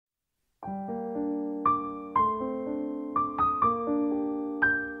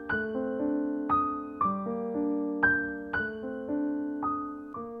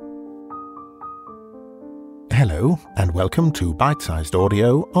Hello, and welcome to Bitesized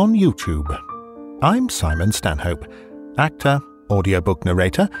Audio on YouTube. I'm Simon Stanhope, actor, audiobook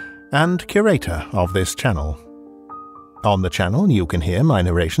narrator, and curator of this channel. On the channel you can hear my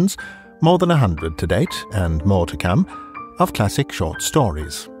narrations, more than 100 to date, and more to come, of classic short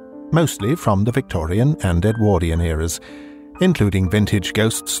stories, mostly from the Victorian and Edwardian eras, including vintage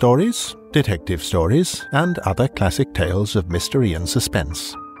ghost stories, detective stories, and other classic tales of mystery and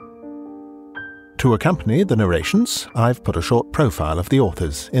suspense. To accompany the narrations, I've put a short profile of the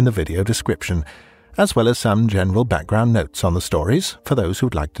authors in the video description, as well as some general background notes on the stories for those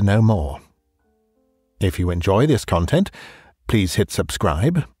who'd like to know more. If you enjoy this content, please hit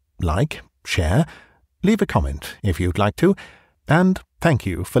subscribe, like, share, leave a comment if you'd like to, and thank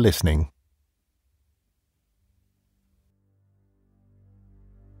you for listening.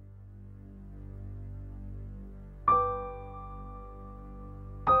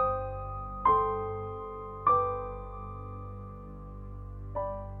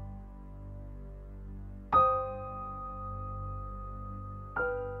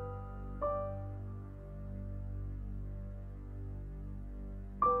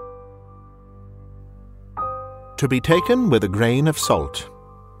 To be taken with a grain of salt.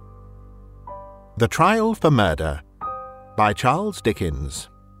 The Trial for Murder by Charles Dickens.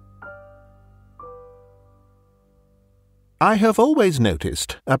 I have always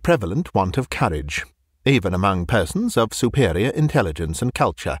noticed a prevalent want of courage, even among persons of superior intelligence and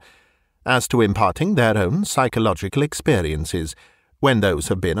culture, as to imparting their own psychological experiences when those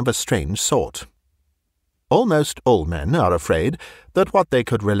have been of a strange sort. Almost all men are afraid that what they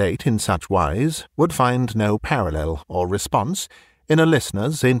could relate in such wise would find no parallel or response in a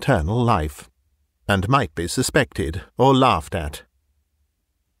listener's internal life, and might be suspected or laughed at.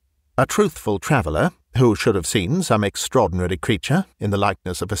 A truthful traveller, who should have seen some extraordinary creature in the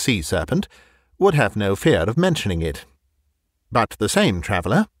likeness of a sea-serpent, would have no fear of mentioning it. But the same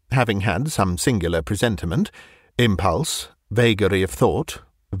traveller, having had some singular presentiment, impulse, vagary of thought,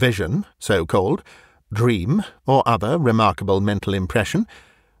 vision, so-called, dream, or other remarkable mental impression,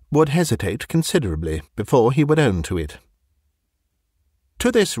 would hesitate considerably before he would own to it.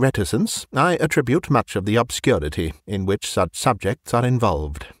 To this reticence I attribute much of the obscurity in which such subjects are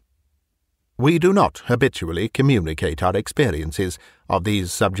involved. We do not habitually communicate our experiences of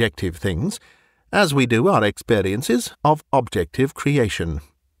these subjective things, as we do our experiences of objective creation.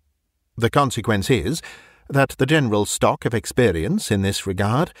 The consequence is that the general stock of experience in this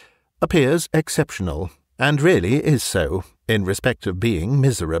regard appears exceptional, and really is so, in respect of being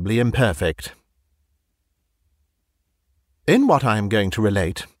miserably imperfect. In what I am going to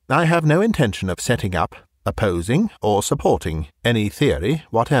relate, I have no intention of setting up, opposing, or supporting any theory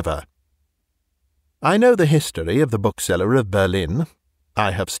whatever. I know the history of the bookseller of Berlin.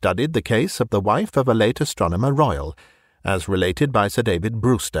 I have studied the case of the wife of a late astronomer royal, as related by Sir David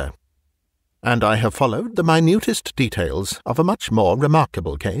Brewster, and I have followed the minutest details of a much more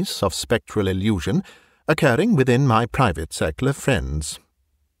remarkable case of spectral illusion occurring within my private circle of friends.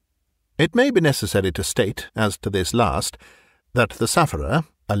 It may be necessary to state, as to this last, that the sufferer,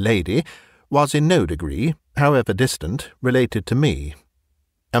 a lady, was in no degree, however distant, related to me.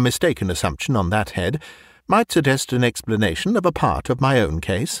 A mistaken assumption on that head might suggest an explanation of a part of my own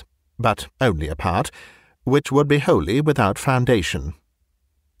case, but only a part, which would be wholly without foundation.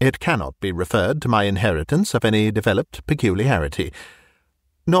 It cannot be referred to my inheritance of any developed peculiarity,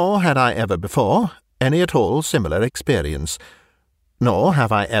 nor had I ever before any at all similar experience, nor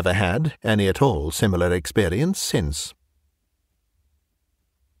have I ever had any at all similar experience since.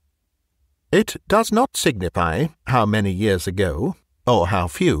 It does not signify how many years ago, or how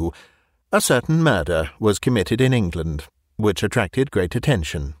few, a certain murder was committed in England, which attracted great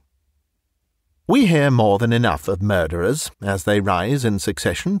attention. We hear more than enough of murderers as they rise in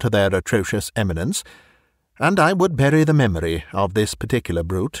succession to their atrocious eminence, and I would bury the memory of this particular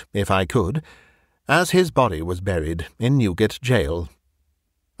brute, if I could, as his body was buried in Newgate Jail.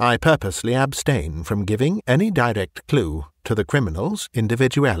 I purposely abstain from giving any direct clue to the criminal's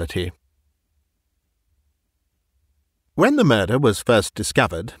individuality. When the murder was first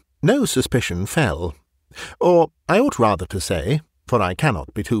discovered, no suspicion fell, or I ought rather to say, for I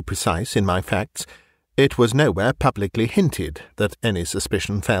cannot be too precise in my facts, it was nowhere publicly hinted that any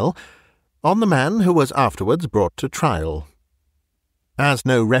suspicion fell, on the man who was afterwards brought to trial. As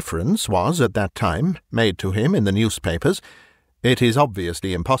no reference was at that time made to him in the newspapers, it is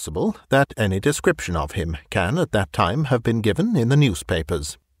obviously impossible that any description of him can at that time have been given in the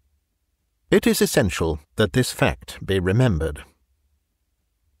newspapers. It is essential that this fact be remembered.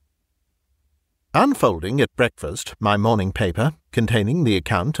 Unfolding at breakfast my morning paper containing the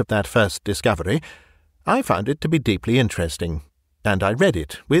account of that first discovery, I found it to be deeply interesting, and I read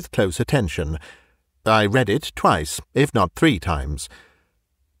it with close attention. I read it twice, if not 3 times.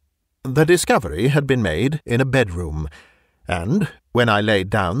 The discovery had been made in a bedroom, and, when I laid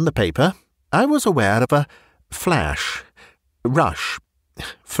down the paper, I was aware of a flash, rush,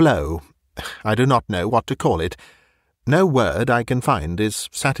 flow. I do not know what to call it. No word I can find is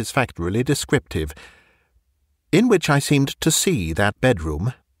satisfactorily descriptive, in which I seemed to see that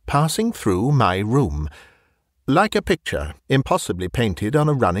bedroom passing through my room, like a picture impossibly painted on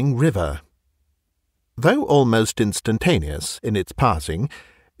a running river. Though almost instantaneous in its passing,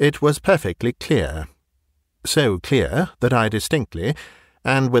 it was perfectly clear, so clear that I distinctly,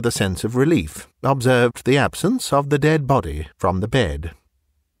 and with a sense of relief, observed the absence of the dead body from the bed.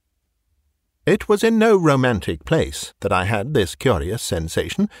 It was in no romantic place that I had this curious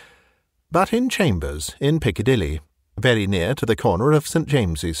sensation, but in chambers in Piccadilly, very near to the corner of St.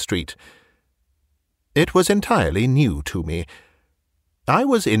 James's Street. It was entirely new to me. I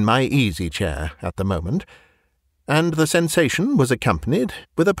was in my easy-chair at the moment, and the sensation was accompanied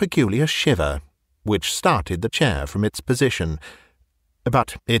with a peculiar shiver, which started the chair from its position,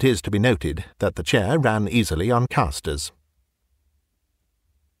 but it is to be noted that the chair ran easily on casters.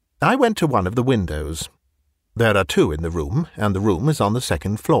 I went to one of the windows. There are 2 in the room, and the room is on the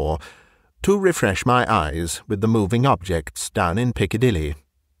 2nd floor, to refresh my eyes with the moving objects down in Piccadilly.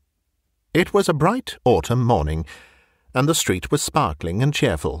 It was a bright autumn morning, and the street was sparkling and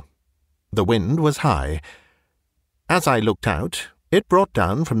cheerful. The wind was high. As I looked out, it brought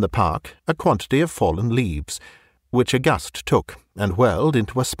down from the park a quantity of fallen leaves, which a gust took and whirled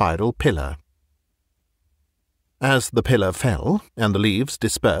into a spiral pillar. As the pillar fell and the leaves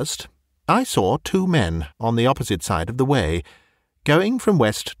dispersed, I saw 2 men on the opposite side of the way, going from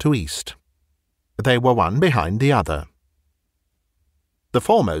west to east. They were one behind the other. The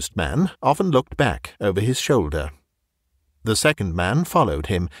foremost man often looked back over his shoulder. The second man followed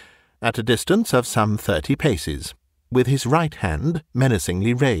him, at a distance of some 30 paces, with his right hand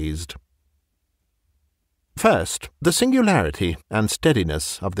menacingly raised. First, the singularity and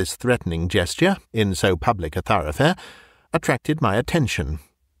steadiness of this threatening gesture in so public a thoroughfare attracted my attention,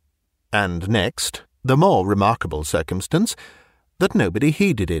 and next, the more remarkable circumstance that nobody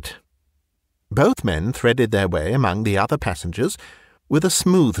heeded it. Both men threaded their way among the other passengers with a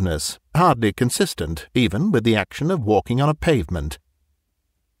smoothness hardly consistent even with the action of walking on a pavement,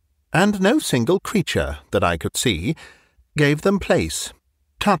 and no single creature that I could see gave them place,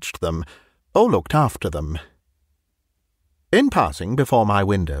 touched them, or looked after them. In passing before my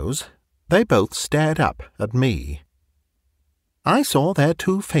windows, they both stared up at me. I saw their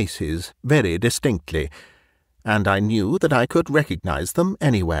 2 faces very distinctly, and I knew that I could recognize them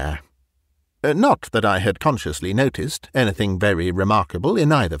anywhere. Not that I had consciously noticed anything very remarkable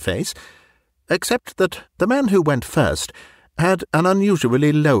in either face, except that the man who went first had an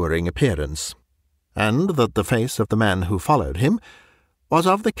unusually lowering appearance, and that the face of the man who followed him was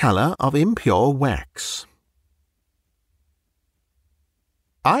of the colour of impure wax.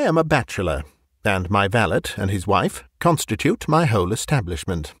 I am a bachelor, and my valet and his wife constitute my whole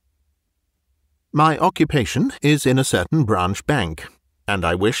establishment. My occupation is in a certain branch bank, and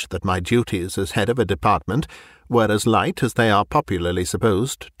I wish that my duties as head of a department were as light as they are popularly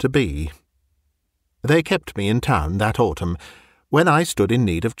supposed to be. They kept me in town that autumn, when I stood in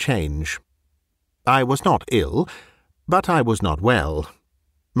need of change. I was not ill, but I was not well.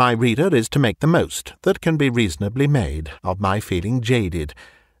 My reader is to make the most that can be reasonably made of my feeling jaded,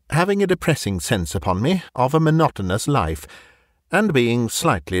 having a depressing sense upon me of a monotonous life, and being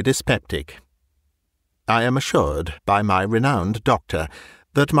slightly dyspeptic. I am assured by my renowned doctor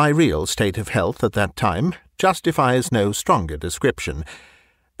that my real state of health at that time justifies no stronger description,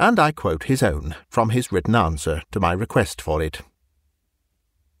 and I quote his own from his written answer to my request for it.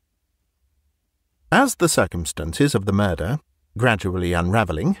 As the circumstances of the murder, gradually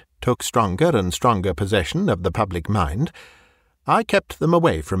unravelling, took stronger and stronger possession of the public mind, I kept them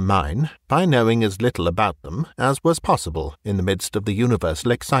away from mine by knowing as little about them as was possible in the midst of the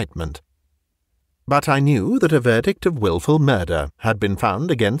universal excitement. But I knew that a verdict of wilful murder had been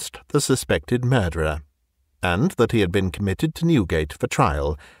found against the suspected murderer, and that he had been committed to Newgate for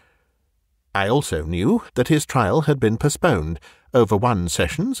trial. I also knew that his trial had been postponed over 1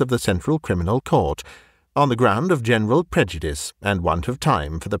 sessions of the Central Criminal Court, on the ground of general prejudice and want of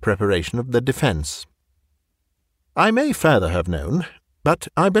time for the preparation of the defence. I may further have known, but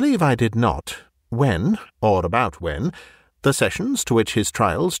I believe I did not, when, or about when, the sessions to which his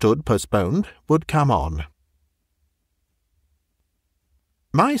trial stood postponed would come on.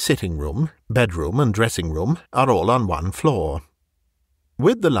 My sitting-room, bedroom, and dressing-room are all on 1 floor.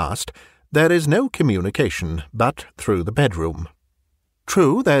 With the last, there is no communication but through the bedroom.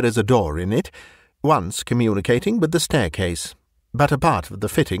 True, there is a door in it, once communicating with the staircase, but a part of the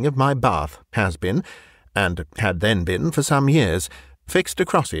fitting of my bath has been, and had then been for some years, fixed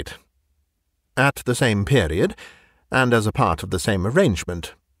across it. At the same period, and as a part of the same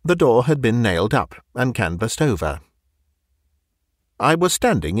arrangement, the door had been nailed up and canvassed over. I was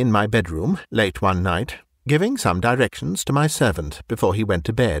standing in my bedroom late one night, giving some directions to my servant before he went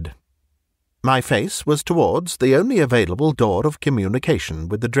to bed. My face was towards the only available door of communication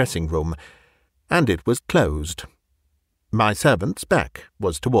with the dressing-room, and it was closed. My servant's back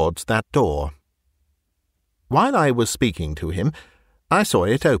was towards that door. While I was speaking to him, I saw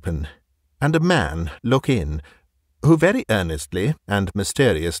it open, and a man look in, who very earnestly and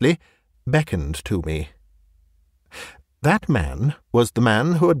mysteriously beckoned to me. That man was the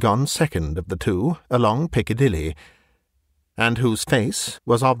man who had gone second of the two along Piccadilly, and whose face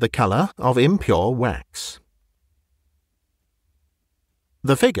was of the colour of impure wax.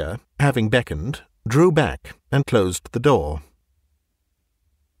 The figure, having beckoned, drew back and closed the door.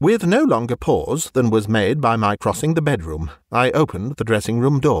 With no longer pause than was made by my crossing the bedroom, I opened the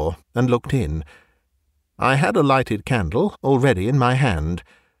dressing-room door and looked in. I had a lighted candle already in my hand.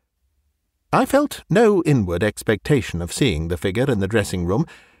 I felt no inward expectation of seeing the figure in the dressing-room,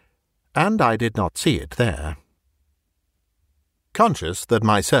 and I did not see it there. Conscious that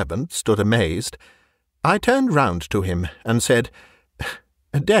my servant stood amazed, I turned round to him and said,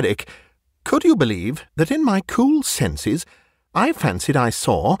 "Derrick, could you believe that in my cool senses I fancied I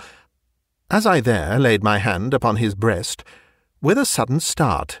saw—" As I there laid my hand upon his breast, with a sudden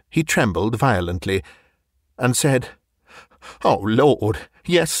start he trembled violently, and said, "Oh, Lord,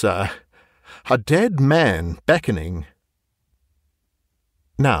 yes, sir, a dead man beckoning."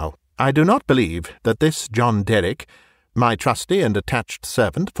 Now, I do not believe that this John Derrick, my trusty and attached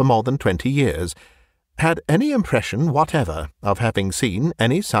servant for more than 20 years, had any impression whatever of having seen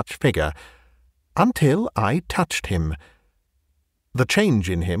any such figure, until I touched him. The change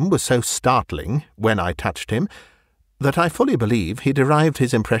in him was so startling, when I touched him, that I fully believe he derived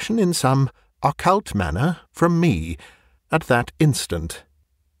his impression in some occult manner from me, at that instant.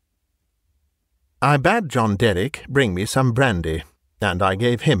 I bade John Derrick bring me some brandy, and I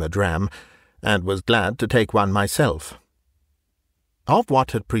gave him a dram, and was glad to take one myself. Of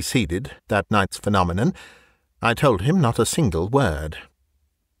what had preceded that night's phenomenon, I told him not a single word.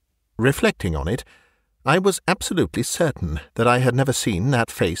 Reflecting on it, I was absolutely certain that I had never seen that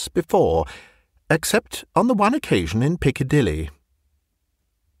face before, except on the one occasion in Piccadilly.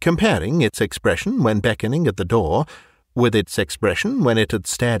 Comparing its expression when beckoning at the door with its expression when it had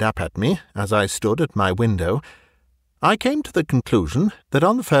stared up at me as I stood at my window, I came to the conclusion that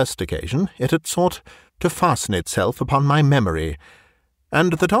on the first occasion it had sought to fasten itself upon my memory,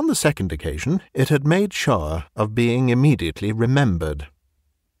 and that on the second occasion it had made sure of being immediately remembered.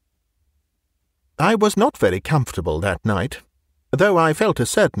 I was not very comfortable that night, though I felt a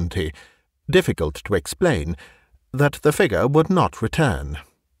certainty, difficult to explain, that the figure would not return.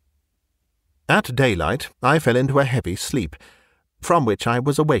 At daylight I fell into a heavy sleep, from which I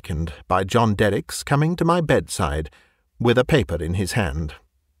was awakened by John Derrick's coming to my bedside, with a paper in his hand.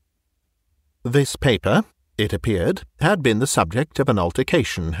 This paper, it appeared, had been the subject of an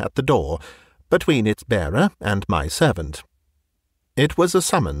altercation at the door between its bearer and my servant. It was a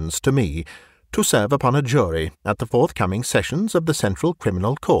summons to me to serve upon a jury at the forthcoming sessions of the Central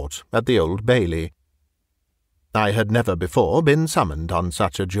Criminal Court at the Old Bailey. I had never before been summoned on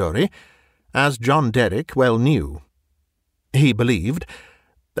such a jury, as John Derrick well knew. He believed,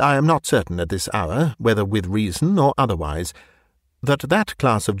 I am not certain at this hour whether with reason or otherwise, that that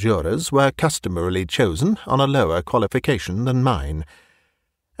class of jurors were customarily chosen on a lower qualification than mine,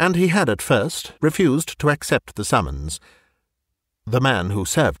 and he had at first refused to accept the summons. The man who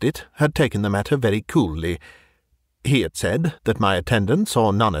served it had taken the matter very coolly. He had said that my attendance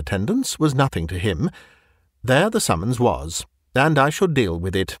or non-attendance was nothing to him. There the summons was, and I should deal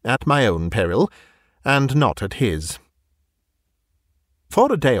with it at my own peril, and not at his.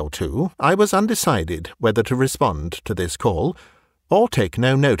 For a day or two I was undecided whether to respond to this call, or take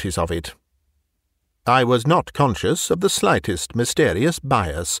no notice of it. I was not conscious of the slightest mysterious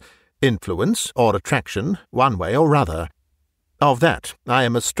bias, influence, or attraction, one way or other. Of that I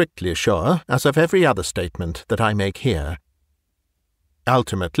am as strictly sure as of every other statement that I make here.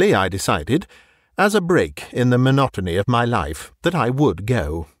 Ultimately I decided, as a break in the monotony of my life, that I would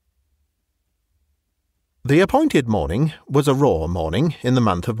go. The appointed morning was a raw morning in the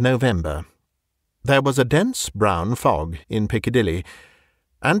month of November. There was a dense brown fog in Piccadilly,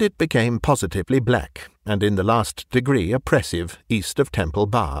 and it became positively black and in the last degree oppressive east of Temple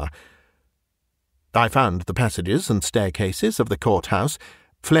Bar. I found the passages and staircases of the court-house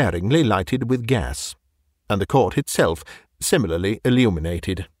flaringly lighted with gas, and the court itself similarly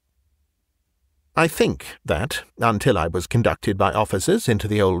illuminated. I think that, until I was conducted by officers into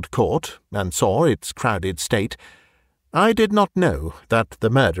the old court and saw its crowded state, I did not know that the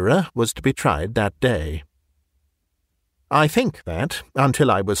murderer was to be tried that day. I think that, until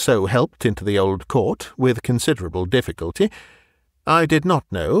I was so helped into the old court with considerable difficulty, I did not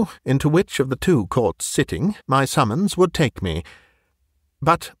know into which of the two courts sitting my summons would take me.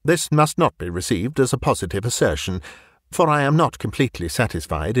 But this must not be received as a positive assertion, for I am not completely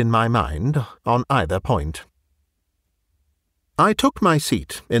satisfied in my mind on either point. I took my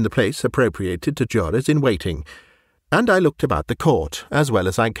seat in the place appropriated to jurors in waiting, and I looked about the court as well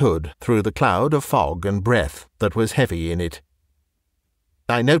as I could through the cloud of fog and breath that was heavy in it.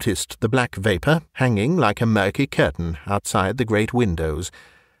 I noticed the black vapour hanging like a murky curtain outside the great windows,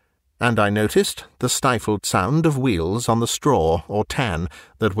 and I noticed the stifled sound of wheels on the straw or tan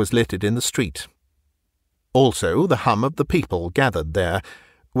that was littered in the street. Also the hum of the people gathered there,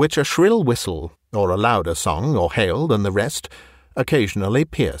 which a shrill whistle, or a louder song or hail than the rest, occasionally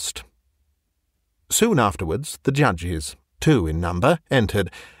pierced. Soon afterwards the judges, 2 in number, entered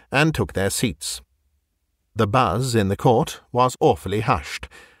and took their seats. The buzz in the court was awfully hushed.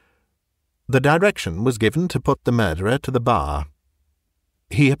 The direction was given to put the murderer to the bar.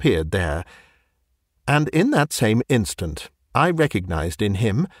 He appeared there, and in that same instant I recognized in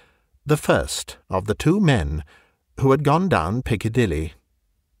him the first of the 2 men who had gone down Piccadilly.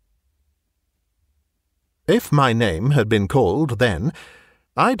 If my name had been called then,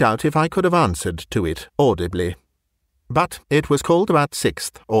 I doubt if I could have answered to it audibly. But it was called about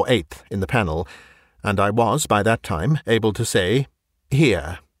 6th or 8th in the panel, and I was by that time able to say,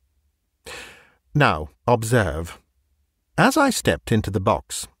 "Here." Now, observe. As I stepped into the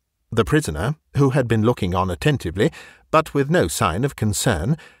box, the prisoner, who had been looking on attentively, but with no sign of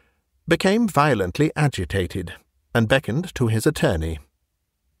concern, became violently agitated, and beckoned to his attorney.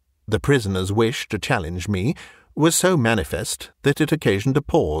 The prisoner's wish to challenge me was so manifest that it occasioned a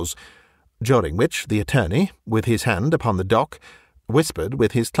pause, during which the attorney, with his hand upon the dock, whispered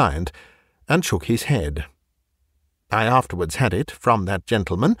with his client, and shook his head. I afterwards had it from that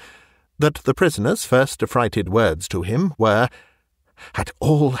gentleman that the prisoner's first affrighted words to him were, "At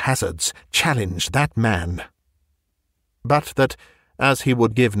all hazards, challenge that man," but that, as he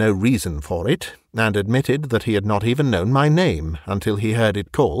would give no reason for it, and admitted that he had not even known my name until he heard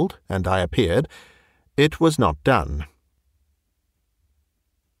it called, and I appeared, it was not done.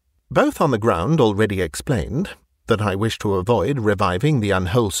 Both on the ground already explained, that I wish to avoid reviving the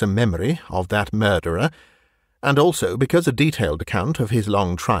unwholesome memory of that murderer, and also because a detailed account of his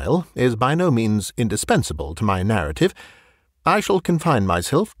long trial is by no means indispensable to my narrative, I shall confine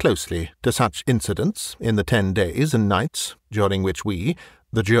myself closely to such incidents in the 10 days and nights during which we,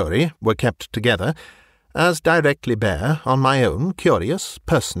 the jury, were kept together, as directly bear on my own curious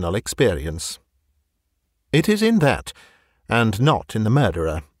personal experience. It is in that, and not in the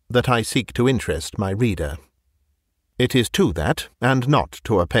murderer, that I seek to interest my reader. It is to that, and not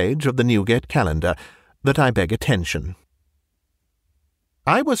to a page of the Newgate calendar, that I beg attention.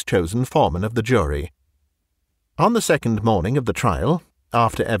 I was chosen foreman of the jury. On the second morning of the trial,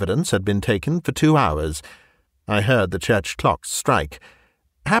 after evidence had been taken for 2 hours, I heard the church clocks strike.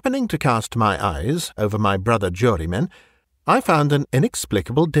 Happening to cast my eyes over my brother jurymen, I found an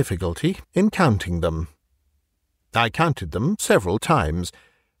inexplicable difficulty in counting them. I counted them several times,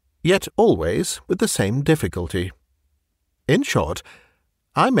 yet always with the same difficulty. In short,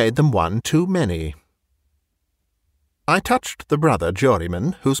 I made them one too many. I touched the brother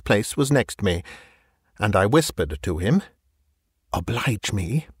juryman whose place was next me, and I whispered to him, "Oblige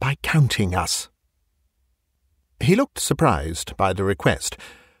me by counting us." He looked surprised by the request,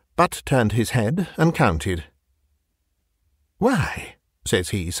 but turned his head and counted. "Why," says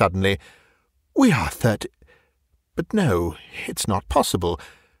he suddenly, "we are 30... But no, it's not possible.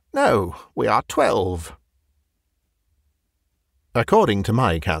 No, we are 12. According to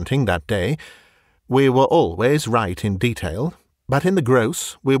my counting that day, we were always right in detail, but in the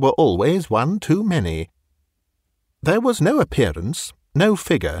gross we were always one too many. There was no appearance, no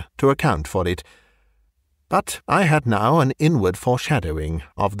figure to account for it, but I had now an inward foreshadowing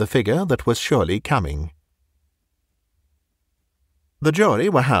of the figure that was surely coming. The jury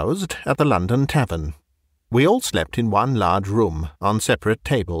were housed at the London Tavern. We all slept in one large room on separate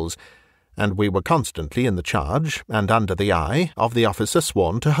tables, and we were constantly in the charge and under the eye of the officer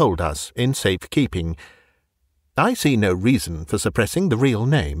sworn to hold us in safe keeping. I see no reason for suppressing the real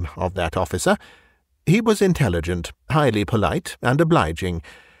name of that officer. He was intelligent, highly polite, and obliging,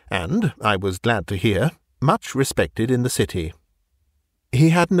 and, I was glad to hear, much respected in the city. He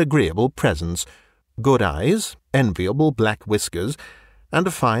had an agreeable presence, good eyes, enviable black whiskers, and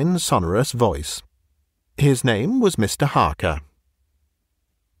a fine sonorous voice. His name was Mr. Harker.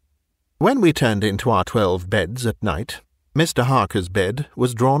 When we turned into our 12 beds at night, Mr. Harker's bed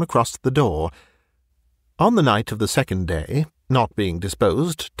was drawn across the door. On the night of the second day, not being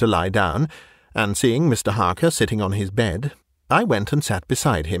disposed to lie down, and seeing Mr. Harker sitting on his bed, I went and sat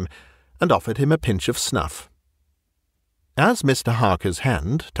beside him, and offered him a pinch of snuff. As Mr. Harker's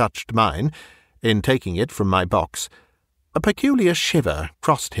hand touched mine, in taking it from my box, a peculiar shiver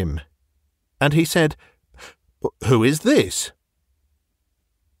crossed him, and he said, "Who is this?"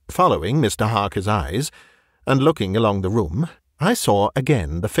 Following Mr. Harker's eyes, and looking along the room, I saw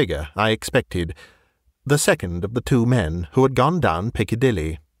again the figure I expected, the second of the two men who had gone down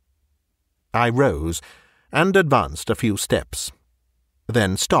Piccadilly. I rose, and advanced a few steps,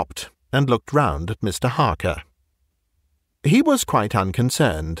 then stopped and looked round at Mr. Harker. He was quite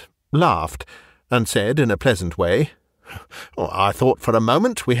unconcerned, laughed, and said in a pleasant way, "I thought for a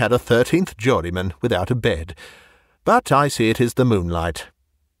moment we had a 13th juryman without a bed, but I see it is the moonlight."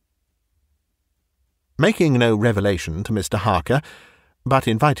 Making no revelation to Mr. Harker, but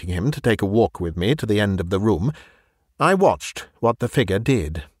inviting him to take a walk with me to the end of the room, I watched what the figure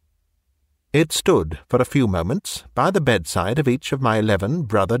did. It stood for a few moments by the bedside of each of my 11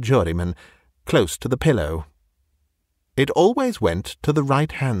 brother jurymen, close to the pillow. It always went to the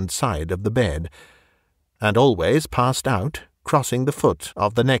right-hand side of the bed, and always passed out, crossing the foot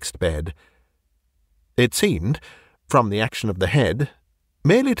of the next bed. It seemed, from the action of the head,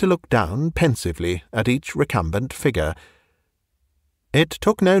 merely to look down pensively at each recumbent figure. It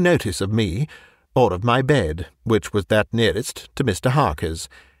took no notice of me, or of my bed, which was that nearest to Mr. Harker's.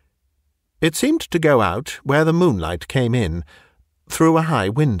 It seemed to go out where the moonlight came in, through a high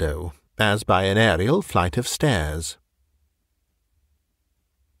window, as by an aerial flight of stairs.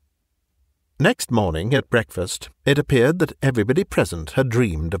 Next morning at breakfast it appeared that everybody present had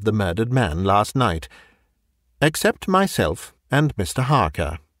dreamed of the murdered man last night, except myself and Mr.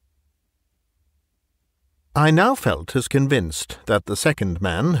 Harker. I now felt as convinced that the second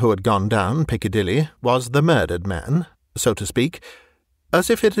man who had gone down Piccadilly was the murdered man, so to speak, as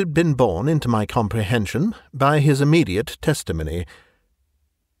if it had been borne into my comprehension by his immediate testimony.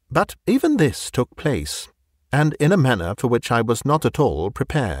 But even this took place, and in a manner for which I was not at all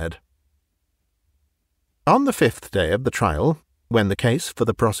prepared. On the 5th day of the trial, when the case for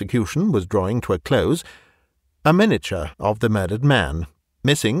the prosecution was drawing to a close, a miniature of the murdered man,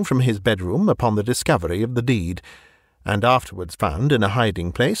 missing from his bedroom upon the discovery of the deed, and afterwards found in a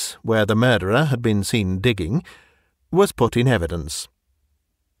hiding-place where the murderer had been seen digging, was put in evidence.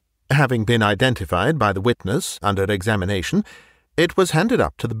 Having been identified by the witness under examination, it was handed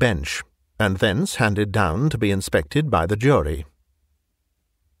up to the bench, and thence handed down to be inspected by the jury.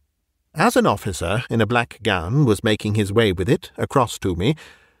 As an officer in a black gown was making his way with it across to me,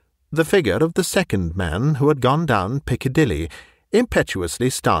 the figure of the second man who had gone down Piccadilly impetuously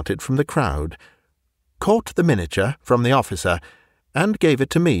started from the crowd, caught the miniature from the officer, and gave it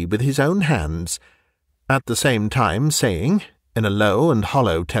to me with his own hands, at the same time saying, in a low and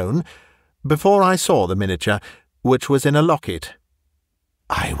hollow tone, before I saw the miniature, which was in a locket,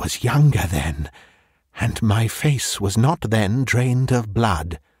 "I was younger then, and my face was not then drained of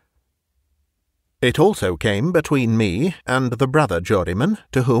blood." It also came between me and the brother juryman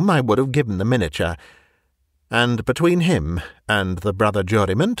to whom I would have given the miniature, and between him and the brother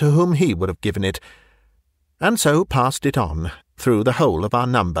juryman to whom he would have given it, and so passed it on through the whole of our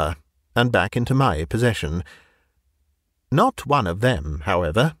number, and back into my possession. Not one of them,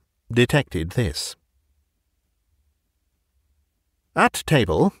 however, detected this. At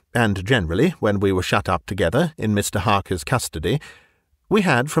table, and generally when we were shut up together in Mr. Harker's custody, we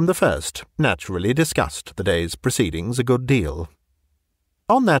had from the first naturally discussed the day's proceedings a good deal.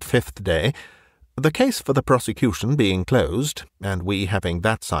 On that 5th day, the case for the prosecution being closed, and we having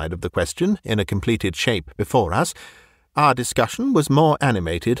that side of the question in a completed shape before us, our discussion was more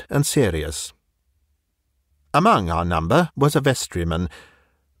animated and serious. Among our number was a vestryman,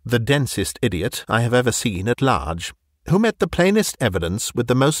 the densest idiot I have ever seen at large, who met the plainest evidence with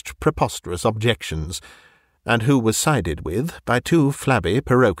the most preposterous objections, and who was sided with by 2 flabby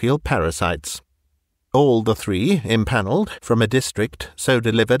parochial parasites, all the 3 impanelled from a district so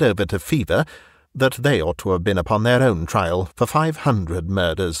delivered over to fever that they ought to have been upon their own trial for 500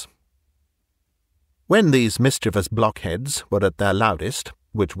 murders. When these mischievous blockheads were at their loudest,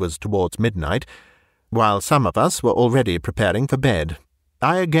 which was towards midnight, while some of us were already preparing for bed,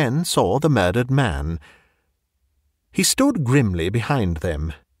 I again saw the murdered man. He stood grimly behind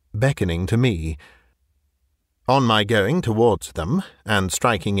them, beckoning to me. On my going towards them and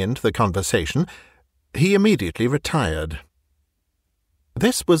striking into the conversation, he immediately retired.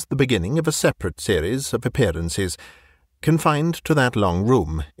 This was the beginning of a separate series of appearances, confined to that long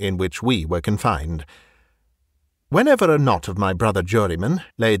room in which we were confined. Whenever a knot of my brother jurymen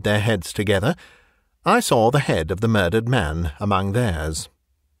laid their heads together, I saw the head of the murdered man among theirs.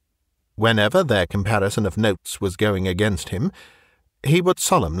 Whenever their comparison of notes was going against him, he would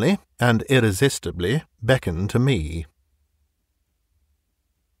solemnly and irresistibly beckon to me.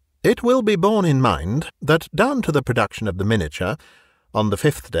 It will be borne in mind that down to the production of the miniature, on the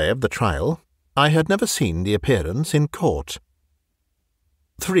 5th day of the trial, I had never seen the appearance in court.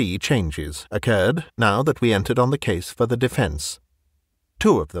 3 changes occurred now that we entered on the case for the defence.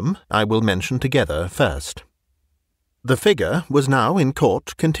 2 of them I will mention together first. The figure was now in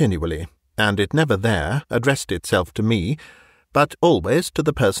court continually, and it never there addressed itself to me, but always to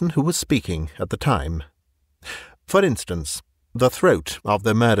the person who was speaking at the time. For instance, the throat of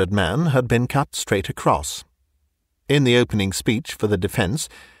the murdered man had been cut straight across. In the opening speech for the defence,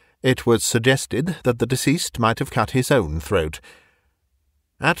 it was suggested that the deceased might have cut his own throat.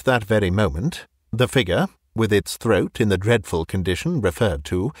 At that very moment, the figure, with its throat in the dreadful condition referred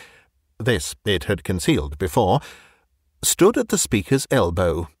to, this it had concealed before, stood at the speaker's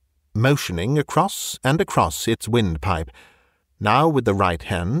elbow, motioning across and across its windpipe, now with the right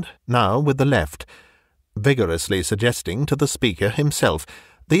hand, now with the left, vigorously suggesting to the speaker himself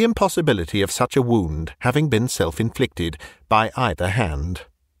the impossibility of such a wound having been self-inflicted by either hand.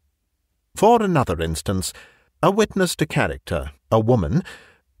 For another instance, a witness to character, a woman,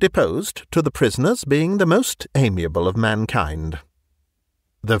 deposed to the prisoner's being the most amiable of mankind.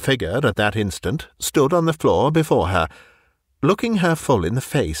 The figure at that instant stood on the floor before her, looking her full in the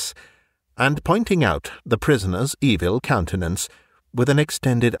face, and pointing out the prisoner's evil countenance with an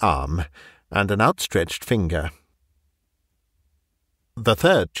extended arm and an outstretched finger. The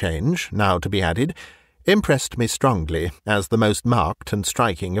 3rd change, now to be added, impressed me strongly as the most marked and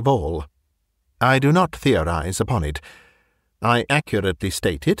striking of all. I do not theorize upon it. I accurately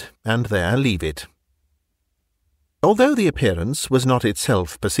state it, and there leave it. Although the appearance was not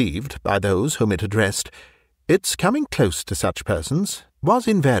itself perceived by those whom it addressed, its coming close to such persons was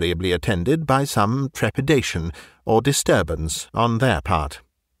invariably attended by some trepidation or disturbance on their part.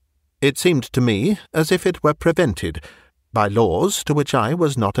 It seemed to me as if it were prevented, by laws to which I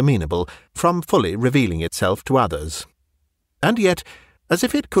was not amenable, from fully revealing itself to others, and yet as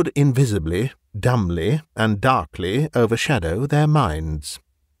if it could invisibly, dumbly, and darkly overshadow their minds.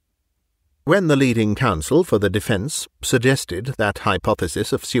 When the leading counsel for the defence suggested that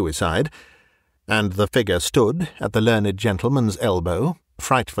hypothesis of suicide, and the figure stood at the learned gentleman's elbow,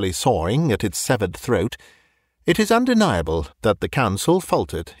 frightfully sawing at its severed throat, it is undeniable that the counsel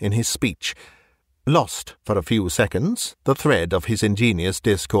faltered in his speech, lost for a few seconds the thread of his ingenious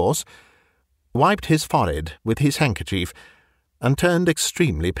discourse, wiped his forehead with his handkerchief, and turned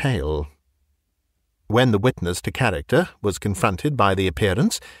extremely pale. When the witness to character was confronted by the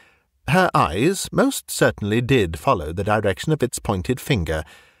appearance, her eyes most certainly did follow the direction of its pointed finger,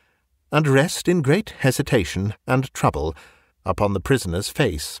 and rest in great hesitation and trouble upon the prisoner's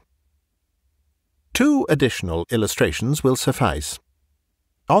face. 2 additional illustrations will suffice.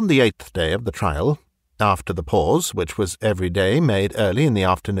 On the 8th day of the trial, after the pause which was every day made early in the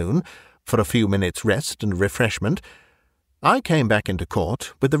afternoon for a few minutes' rest and refreshment, I came back into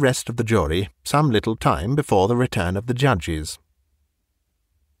court with the rest of the jury some little time before the return of the judges.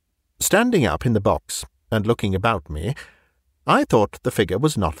 Standing up in the box and looking about me, I thought the figure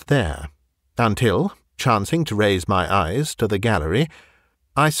was not there, until, chancing to raise my eyes to the gallery,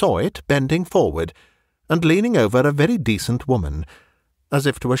 I saw it bending forward and leaning over a very decent woman, as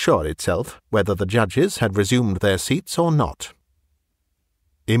if to assure itself whether the judges had resumed their seats or not.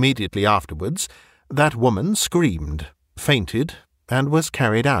 Immediately afterwards, that woman screamed, fainted, and was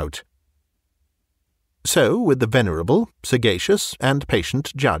carried out. So with the venerable, sagacious, and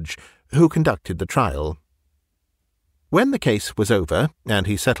patient judge who conducted the trial. When the case was over, and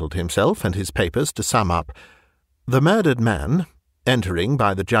he settled himself and his papers to sum up, the murdered man, entering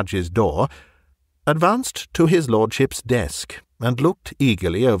by the judge's door, advanced to his lordship's desk and looked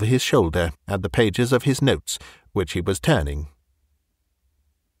eagerly over his shoulder at the pages of his notes, which he was turning.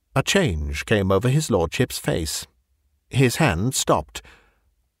 A change came over his lordship's face. His hand stopped.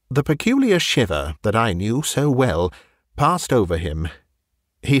 The peculiar shiver that I knew so well passed over him.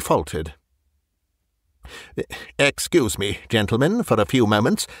 He faltered. "Excuse me, gentlemen, for a few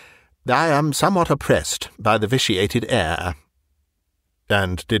moments. I am somewhat oppressed by the vitiated air,"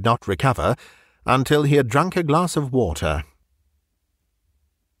 and did not recover until he had drunk a glass of water.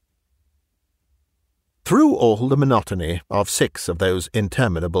 Through all the monotony of 6 of those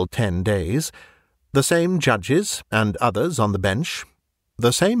interminable 10 days, the same judges and others on the bench,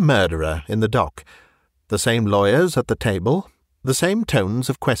 the same murderer in the dock, the same lawyers at the table, the same tones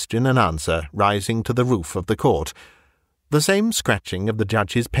of question and answer rising to the roof of the court, the same scratching of the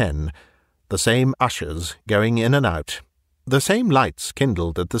judge's pen, the same ushers going in and out, the same lights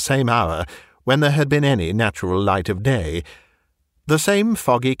kindled at the same hour when there had been any natural light of day, the same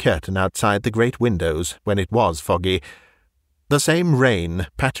foggy curtain outside the great windows when it was foggy, the same rain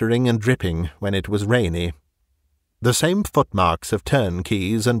pattering and dripping when it was rainy, the same footmarks of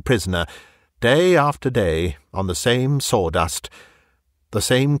turnkeys and prisoner, day after day, on the same sawdust, the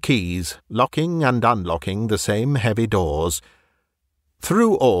same keys locking and unlocking the same heavy doors.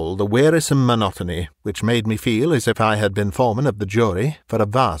 Through all the wearisome monotony which made me feel as if I had been foreman of the jury for a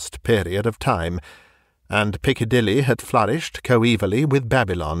vast period of time, and Piccadilly had flourished coevally with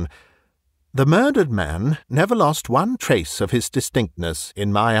Babylon, the murdered man never lost one trace of his distinctness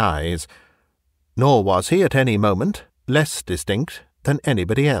in my eyes, nor was he at any moment less distinct than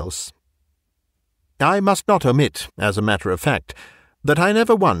anybody else. I must not omit, as a matter of fact, that I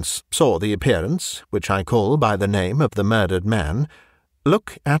never once saw the appearance, which I call by the name of the murdered man,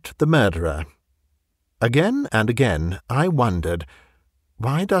 look at the murderer. Again and again I wondered,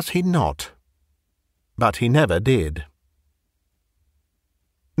 why does he not? But he never did.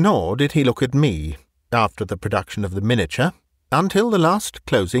 Nor did he look at me, after the production of the miniature, until the last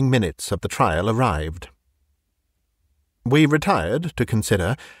closing minutes of the trial arrived. We retired to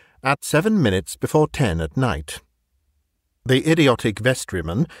consider at 7 minutes before 10 at night. The idiotic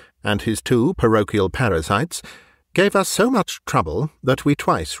vestryman and his 2 parochial parasites gave us so much trouble that we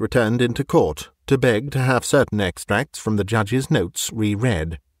twice returned into court to beg to have certain extracts from the judge's notes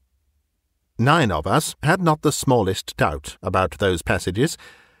re-read. 9 of us had not the smallest doubt about those passages.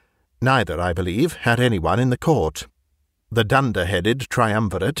 Neither, I believe, had anyone in the court. The dunder-headed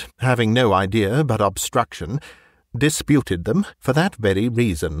triumvirate, having no idea but obstruction, disputed them for that very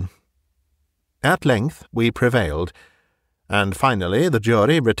reason. At length we prevailed, and finally the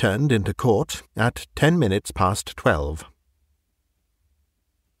jury returned into court at 10 minutes past 12.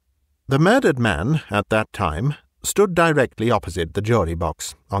 The murdered man, at that time, stood directly opposite the jury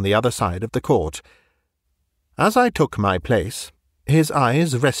box, on the other side of the court. As I took my place, his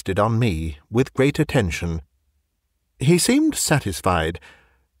eyes rested on me with great attention. He seemed satisfied,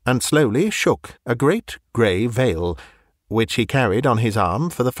 and slowly shook a great grey veil, which he carried on his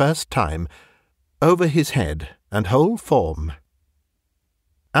arm for the first time, over his head and whole form.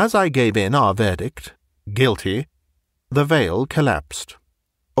 As I gave in our verdict, guilty, the veil collapsed.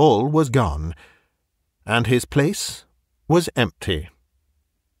 All was gone, and his place was empty.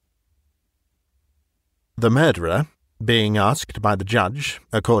 The murderer, being asked by the judge,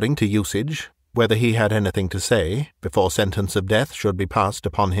 according to usage, whether he had anything to say before sentence of death should be passed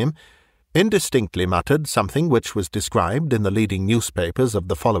upon him, indistinctly muttered something which was described in the leading newspapers of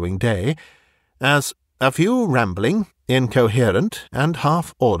the following day as a few rambling, incoherent, and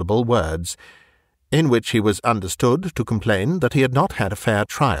half-audible words, in which he was understood to complain that he had not had a fair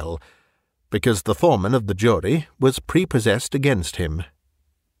trial, because the foreman of the jury was prepossessed against him.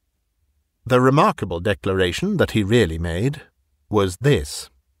 The remarkable declaration that he really made was this: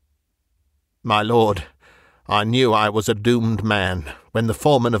 "My lord, I knew I was a doomed man when the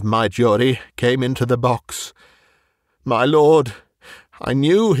foreman of my jury came into the box. My lord, I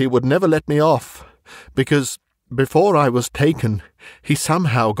knew he would never let me off, because before I was taken he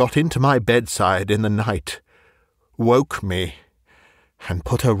somehow got into my bedside in the night, woke me, and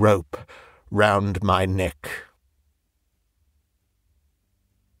put a rope round my neck."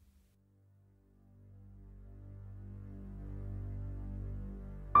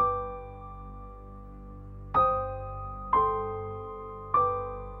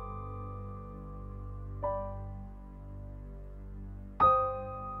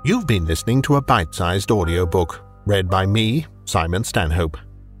 You've been listening to a bite-sized audiobook, read by me, Simon Stanhope.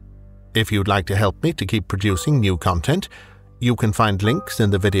 If you'd like to help me to keep producing new content, you can find links in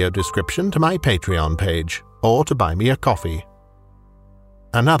the video description to my Patreon page, or to buy me a coffee.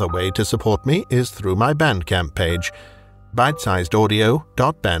 Another way to support me is through my Bandcamp page,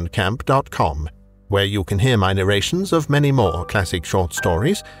 bitesizedaudio.bandcamp.com, where you can hear my narrations of many more classic short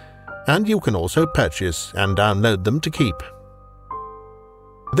stories, and you can also purchase and download them to keep.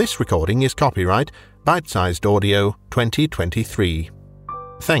 This recording is copyright Bitesized Audio 2023.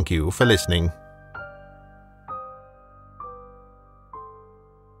 Thank you for listening.